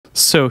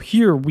So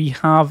here we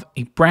have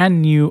a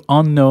brand new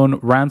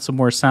unknown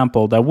ransomware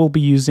sample that we'll be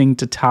using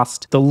to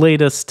test the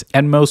latest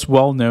and most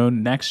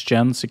well-known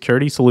next-gen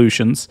security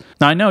solutions.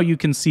 Now I know you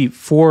can see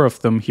 4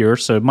 of them here,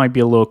 so it might be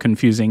a little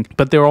confusing,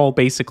 but they're all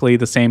basically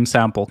the same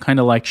sample, kind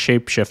of like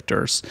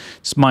shapeshifters,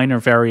 just minor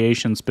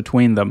variations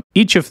between them.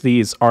 Each of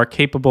these are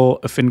capable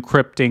of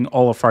encrypting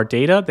all of our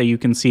data that you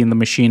can see in the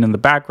machine in the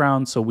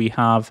background. So we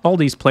have all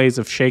these plays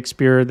of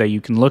Shakespeare that you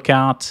can look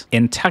at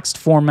in text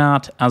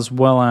format as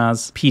well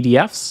as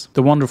PDFs.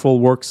 The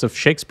wonderful works of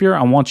Shakespeare.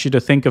 I want you to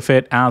think of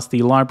it as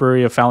the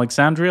Library of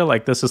Alexandria,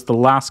 like this is the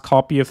last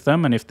copy of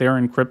them, and if they're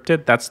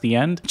encrypted, that's the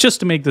end, just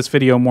to make this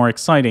video more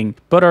exciting.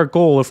 But our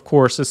goal, of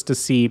course, is to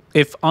see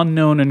if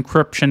unknown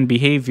encryption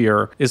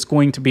behavior is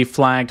going to be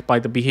flagged by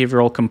the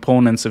behavioral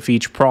components of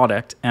each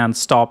product and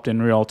stopped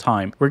in real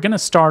time. We're going to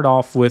start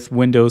off with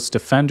Windows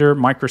Defender,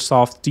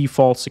 Microsoft's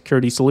default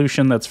security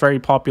solution that's very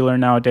popular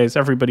nowadays.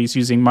 Everybody's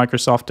using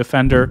Microsoft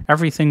Defender.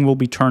 Everything will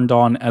be turned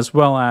on as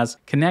well as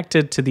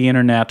connected to the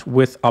internet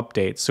with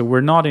updates. So we're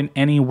not in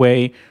any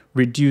way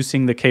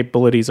reducing the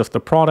capabilities of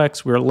the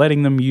products. We're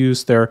letting them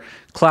use their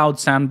cloud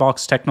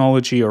sandbox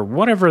technology or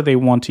whatever they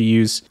want to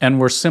use. And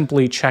we're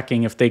simply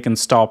checking if they can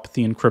stop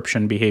the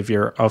encryption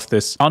behavior of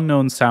this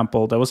unknown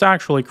sample that was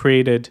actually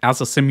created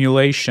as a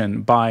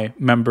simulation by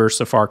members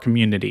of our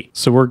community.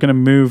 So we're going to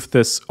move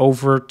this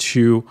over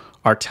to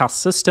our test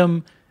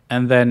system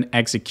and then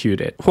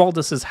execute it. While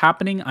this is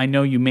happening, I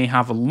know you may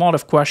have a lot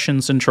of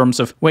questions in terms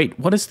of, wait,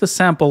 what is the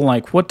sample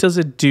like? What does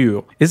it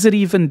do? Is it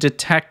even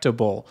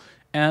detectable?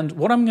 And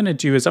what I'm going to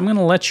do is I'm going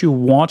to let you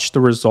watch the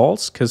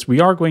results because we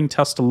are going to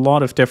test a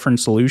lot of different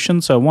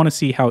solutions. So I want to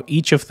see how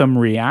each of them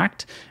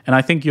react. And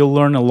I think you'll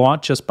learn a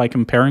lot just by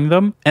comparing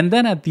them. And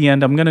then at the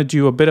end, I'm going to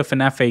do a bit of an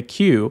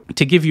FAQ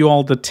to give you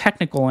all the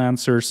technical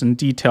answers in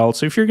detail.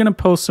 So if you're going to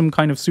post some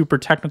kind of super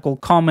technical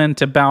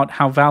comment about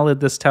how valid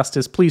this test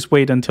is, please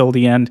wait until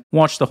the end.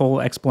 Watch the whole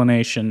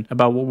explanation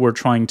about what we're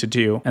trying to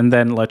do, and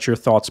then let your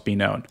thoughts be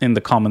known in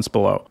the comments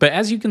below. But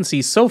as you can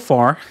see so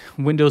far,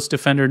 Windows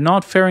Defender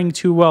not faring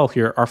too well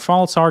here. Our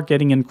files are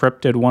getting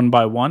encrypted one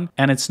by one,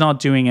 and it's not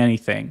doing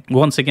anything.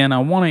 Once again, I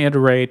want to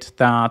iterate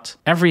that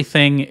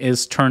everything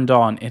is turned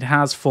on. It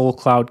has full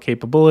cloud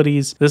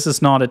capabilities. This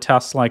is not a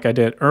test like I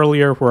did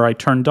earlier where I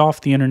turned off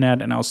the internet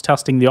and I was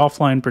testing the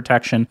offline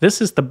protection.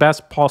 This is the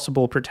best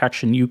possible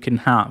protection you can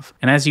have.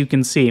 And as you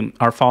can see,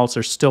 our files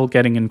are still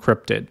getting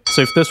encrypted.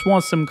 So if this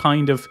was some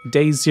kind of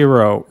day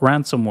 0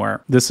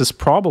 ransomware, this is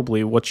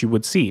probably what you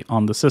would see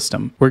on the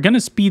system. We're going to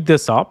speed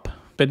this up.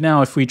 But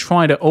now if we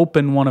try to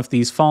open one of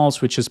these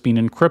files which has been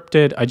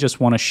encrypted, I just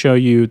want to show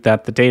you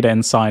that the data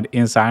inside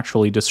is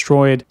actually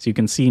destroyed. So you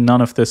can see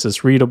none of this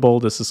is readable.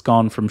 This has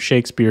gone from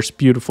Shakespeare's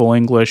beautiful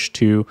English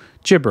to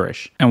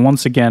gibberish. And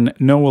once again,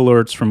 no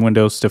alerts from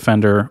Windows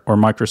Defender or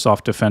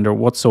Microsoft Defender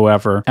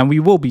whatsoever. And we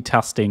will be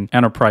testing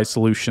enterprise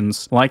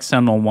solutions like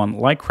SentinelOne,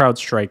 like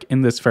CrowdStrike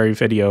in this very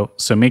video.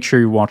 So make sure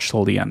you watch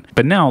till the end.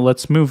 But now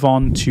let's move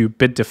on to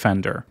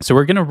Bitdefender. So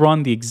we're going to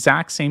run the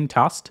exact same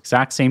test,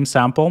 exact same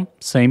sample,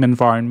 same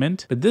environment.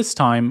 But this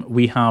time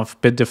we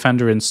have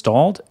Bitdefender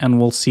installed and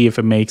we'll see if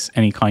it makes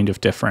any kind of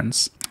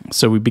difference.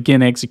 So we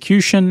begin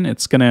execution.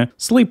 It's going to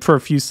sleep for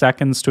a few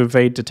seconds to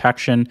evade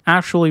detection.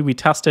 Actually, we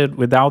tested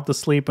without the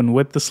sleep and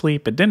with the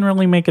sleep. It didn't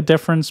really make a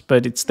difference,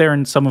 but it's there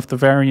in some of the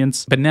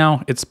variants. But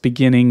now it's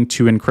beginning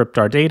to encrypt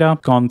our data.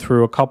 Gone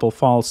through a couple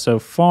files so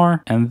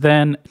far. And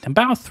then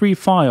about 3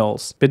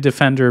 files,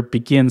 Bitdefender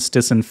begins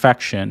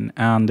disinfection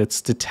and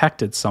it's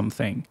detected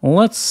something.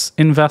 Let's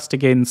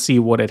investigate and see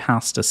what it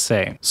has to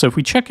say. So if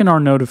we check in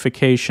our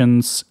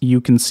notifications,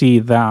 you can see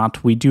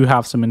that we do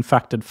have some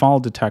infected file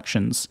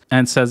detections.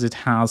 And it says it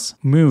has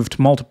moved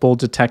multiple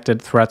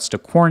detected threats to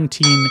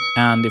quarantine.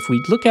 And if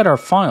we look at our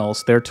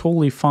files, they're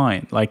totally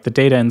fine. Like the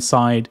data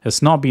inside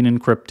has not been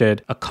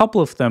encrypted. A couple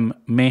of them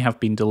may have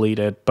been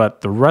deleted, but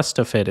the rest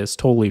of it is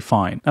totally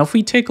fine. Now, if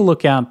we take a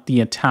look at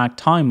the attack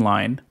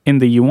timeline, in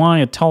the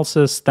UI, it tells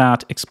us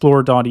that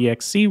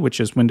Explorer.exe, which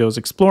is Windows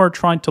Explorer,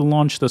 tried to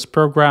launch this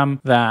program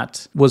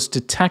that was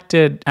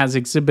detected as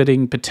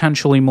exhibiting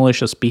potentially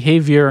malicious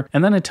behavior.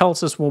 And then it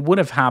tells us what would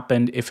have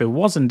happened if it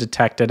wasn't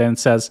detected. And it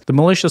says the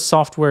malicious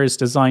software is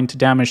designed to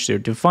damage your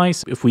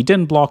device. If we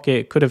didn't block it,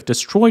 it could have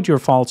destroyed your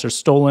files or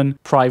stolen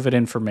private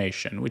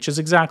information, which is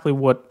exactly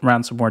what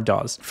ransomware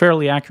does.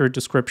 Fairly accurate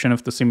description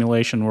of the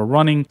simulation we're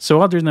running.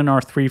 So other than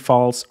our 3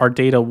 files, our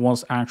data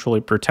was actually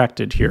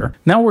protected here.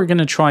 Now we're going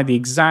to try the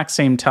exact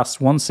same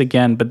test once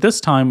again, but this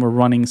time we're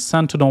running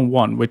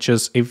SentinelOne, which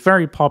is a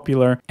very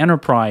popular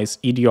enterprise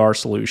EDR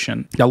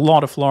solution. A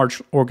lot of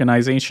large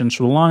organizations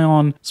rely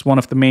on. It's one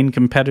of the main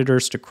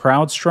competitors to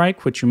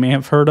CrowdStrike, which you may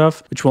have heard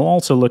of, which we'll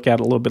also look at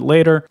a little bit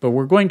later. But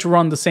we're going to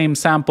run the same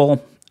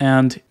sample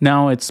and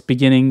now it's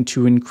beginning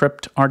to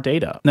encrypt our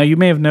data. Now you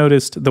may have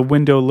noticed the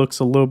window looks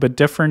a little bit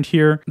different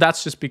here.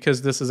 That's just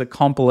because this is a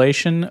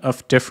compilation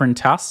of different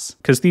tests,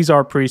 because these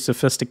are pretty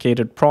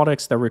sophisticated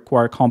products that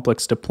require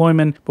complex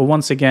deployment. But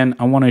once again,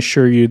 I want to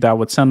assure you that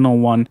with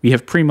SentinelOne, we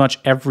have pretty much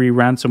every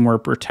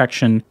ransomware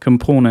protection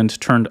component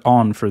turned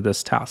on for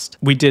this test.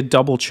 We did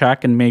double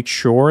check and make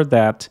sure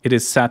that it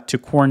is set to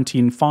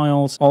quarantine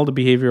files. All the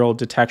behavioral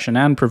detection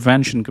and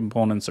prevention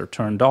components are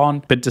turned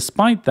on. But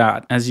despite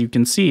that, as you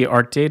can see,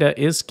 our data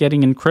is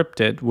getting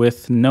encrypted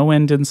with no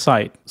end in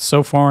sight.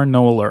 So far,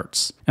 no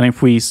alerts. And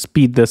if we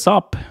speed this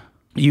up,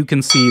 you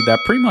can see that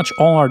pretty much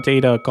all our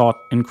data got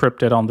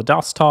encrypted on the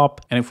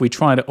desktop. And if we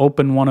try to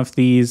open one of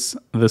these,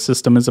 the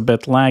system is a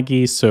bit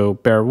laggy, so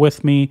bear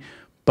with me.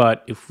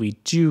 But if we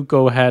do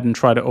go ahead and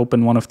try to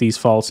open one of these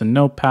files in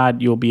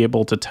Notepad, you'll be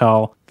able to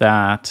tell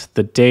that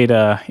the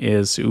data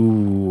is,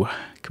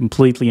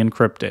 completely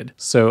encrypted.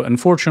 So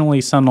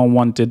unfortunately,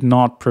 SentinelOne did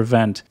not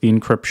prevent the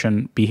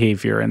encryption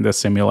behavior in this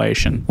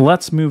simulation.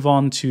 Let's move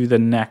on to the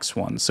next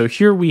one. So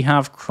here we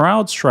have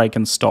CrowdStrike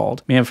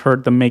installed. You may have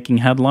heard them making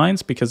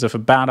headlines because of a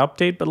bad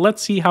update, but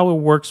let's see how it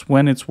works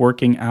when it's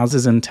working as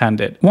is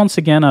intended. Once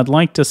again, I'd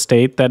like to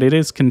state that it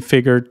is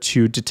configured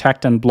to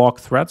detect and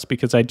block threats,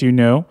 because I do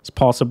know it's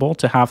possible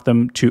to have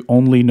them to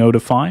only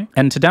notify.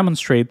 And to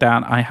demonstrate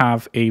that, I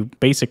have a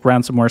basic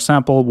ransomware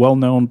sample,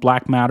 well-known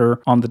black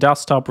matter, on the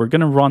desktop. We're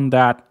going to run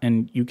that,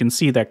 and you can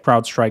see that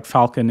CrowdStrike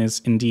Falcon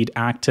is indeed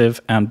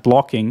active and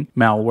blocking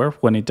malware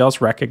when it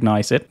does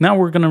recognize it. Now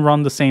we're going to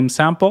run the same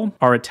sample,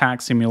 our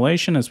attack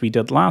simulation, as we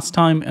did last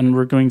time, and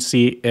we're going to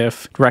see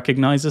if it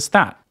recognizes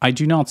that. I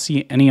do not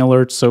see any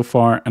alerts so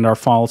far, and our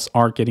files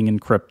are getting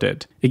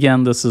encrypted.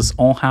 Again, this is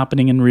all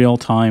happening in real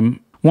time.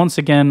 Once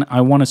again,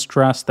 I want to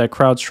stress that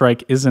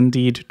CrowdStrike is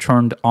indeed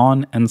turned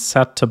on and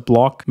set to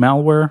block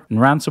malware and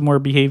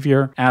ransomware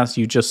behavior, as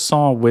you just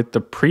saw with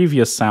the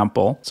previous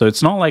sample. So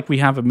it's not like we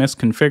have it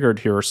misconfigured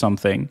here or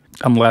something,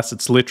 unless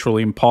it's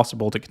literally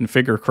impossible to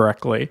configure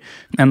correctly.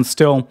 And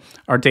still,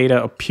 our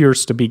data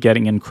appears to be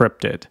getting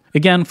encrypted.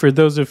 Again, for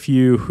those of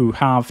you who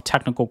have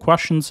technical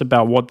questions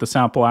about what the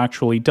sample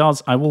actually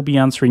does, I will be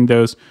answering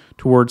those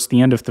towards the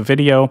end of the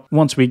video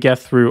once we get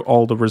through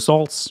all the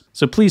results.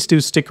 So please do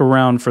stick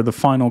around for the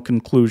final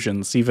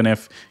conclusions, even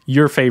if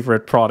your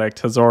favorite product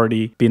has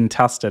already been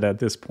tested at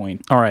this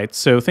point. All right,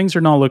 so things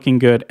are not looking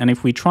good. And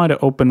if we try to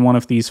open one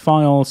of these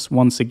files,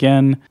 once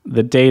again,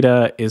 the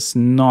data is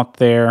not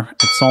there.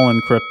 It's all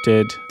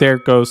encrypted. There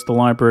goes the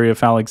Library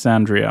of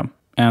Alexandria.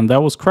 And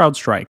that was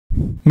CrowdStrike.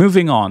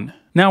 Moving on.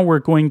 Now we're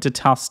going to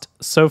test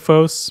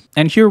Sophos,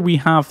 and here we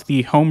have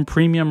the Home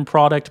Premium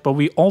product, but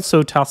we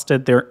also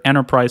tested their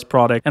Enterprise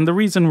product. And the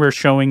reason we're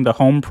showing the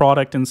Home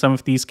product in some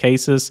of these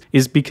cases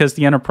is because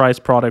the Enterprise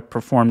product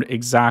performed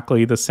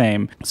exactly the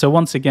same. So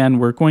once again,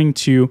 we're going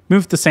to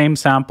move the same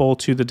sample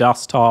to the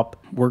desktop.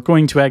 We're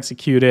going to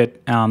execute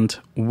it and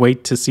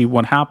wait to see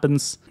what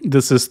happens.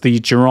 This is the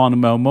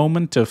Geronimo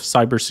moment of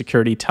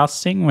cybersecurity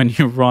testing, when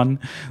you run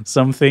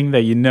something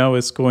that you know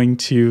is going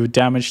to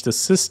damage the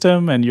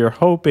system and you're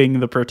hoping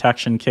the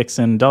protection kicks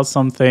in, does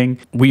something.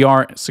 We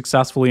are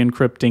successfully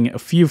encrypting a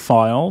few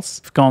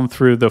files. We've gone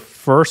through the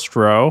first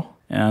row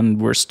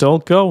and we're still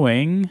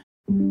going.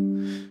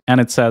 And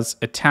it says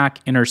attack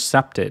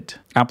intercepted.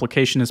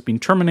 Application has been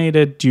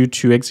terminated due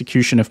to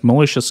execution of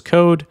malicious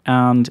code,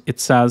 and it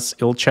says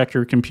it'll check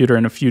your computer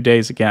in a few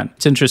days again.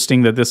 It's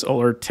interesting that this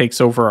alert takes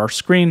over our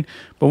screen,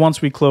 but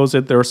once we close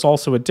it, there's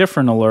also a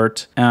different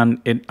alert, and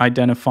it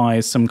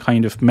identifies some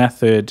kind of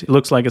method. It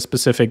looks like a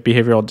specific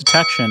behavioral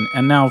detection.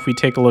 And now if we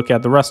take a look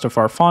at the rest of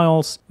our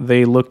files,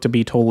 they look to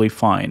be totally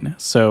fine.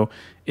 So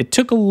it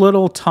took a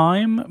little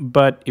time,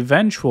 but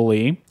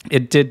eventually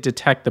it did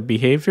detect the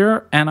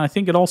behavior, and I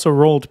think it also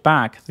rolled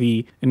back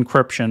the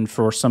encryption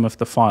for some of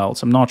the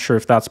files. I'm not sure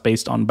if that's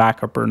based on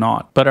backup or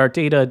not, but our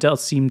data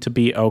does seem to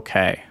be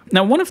okay.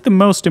 Now, one of the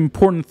most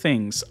important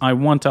things I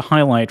want to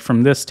highlight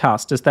from this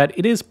test is that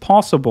it is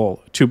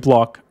possible to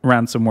block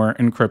ransomware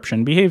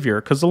encryption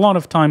behavior, because a lot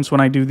of times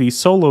when I do these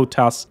solo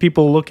tests,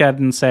 people look at it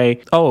and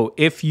say, oh,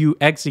 if you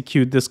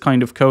execute this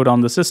kind of code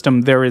on the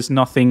system, there is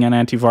nothing an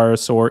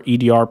antivirus or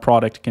EDR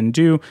product can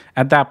do.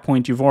 At that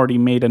point, you've already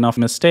made enough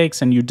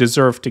mistakes and you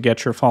deserve to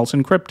get your files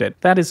encrypted.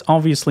 That is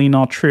obviously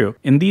not true.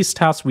 In these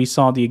tests, we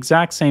saw the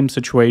exact same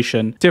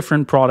situation,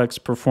 different products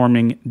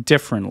performing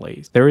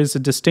differently. There is a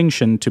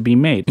distinction to be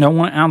made. Now, I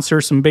want to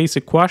answer some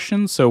basic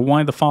questions. So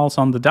why the files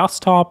on the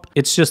desktop?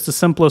 It's just the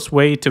simplest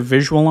way to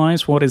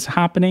visualize what is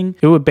happening.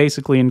 It would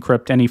basically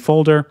encrypt any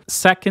folder.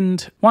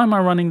 Second, why am I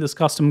running this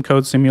custom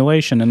code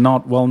simulation and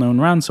not well-known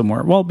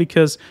ransomware? Well,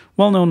 because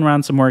well-known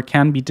ransomware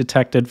can be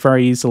detected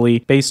very easily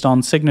based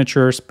on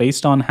signatures,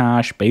 based on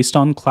hash, based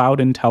on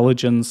cloud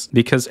intelligence,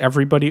 because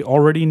everybody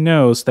already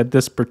knows that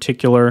this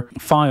particular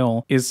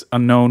file is a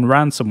known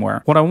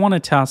ransomware. What I want to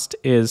test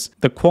is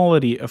the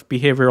quality of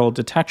behavioral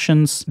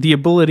detections, the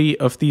ability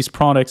of these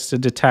products to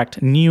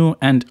detect new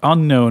and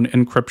unknown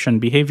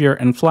encryption behavior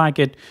and flag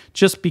it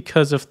just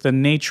because of the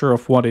nature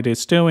of what it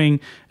is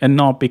doing and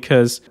not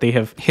because they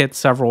have hit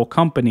several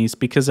companies,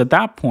 because at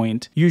that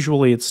point,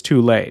 usually it's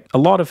too late. A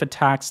lot of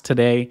attacks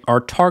today are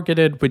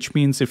targeted, which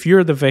means if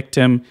you're the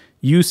victim,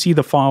 you see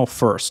the file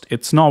first.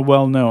 It's not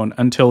well known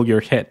until you're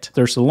hit.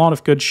 There's a lot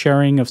of good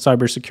sharing of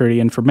cybersecurity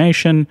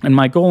information, and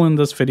my goal in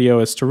this video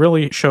is to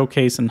really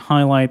showcase and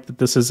highlight that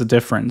this is a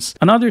difference.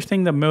 Another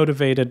thing that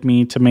motivated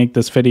me to make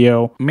this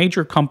video, a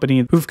major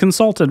company who've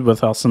consulted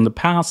with us in the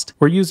past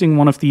were using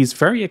one of these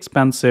very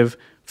expensive,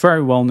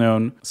 very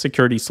well-known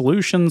security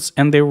solutions,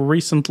 and they were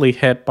recently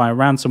hit by a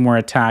ransomware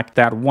attack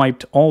that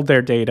wiped all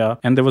their data,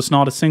 and there was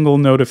not a single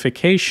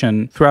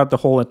notification throughout the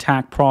whole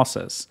attack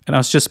process. And I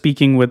was just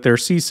speaking with their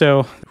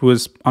CISO, who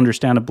was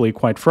understandably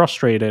quite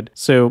frustrated.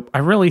 So I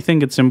really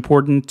think it's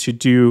important to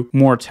do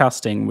more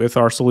testing with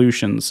our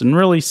solutions and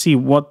really see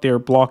what they're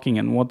blocking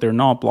and what they're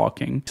not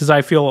blocking, because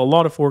I feel a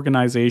lot of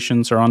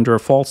organizations are under a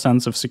false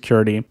sense of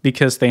security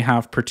because they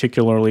have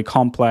particularly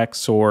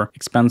complex or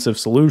expensive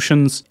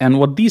solutions. And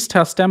what these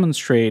tests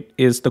demonstrate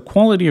is the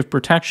quality of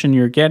protection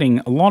you're getting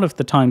a lot of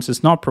the times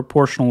is not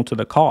proportional to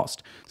the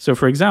cost. So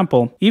for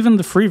example, even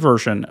the free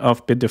version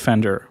of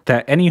Bitdefender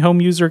that any home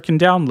user can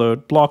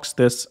download blocks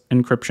this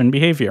encryption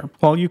behavior,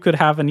 while you could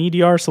have an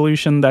EDR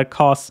solution that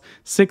costs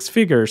 6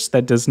 figures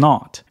that does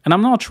not. And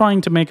I'm not trying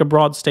to make a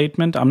broad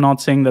statement. I'm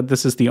not saying that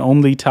this is the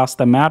only test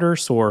that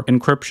matters or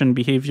encryption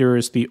behavior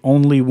is the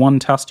only one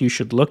test you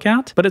should look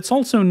at, but it's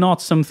also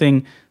not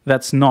something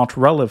that's not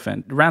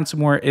relevant.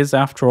 Ransomware is,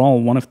 after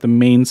all, one of the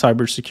main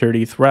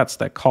cybersecurity threats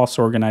that costs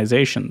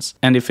organizations.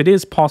 And if it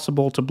is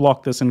possible to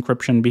block this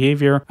encryption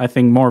behavior, I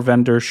think more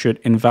vendors should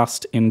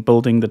invest in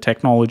building the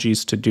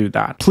technologies to do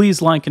that.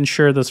 Please like and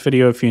share this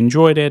video if you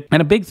enjoyed it.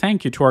 And a big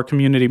thank you to our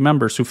community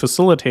members who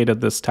facilitated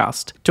this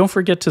test. Don't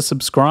forget to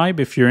subscribe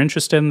if you're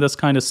interested in this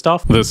kind of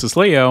stuff. This is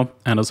Leo,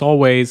 and as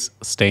always,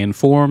 stay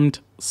informed,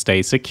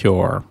 stay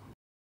secure.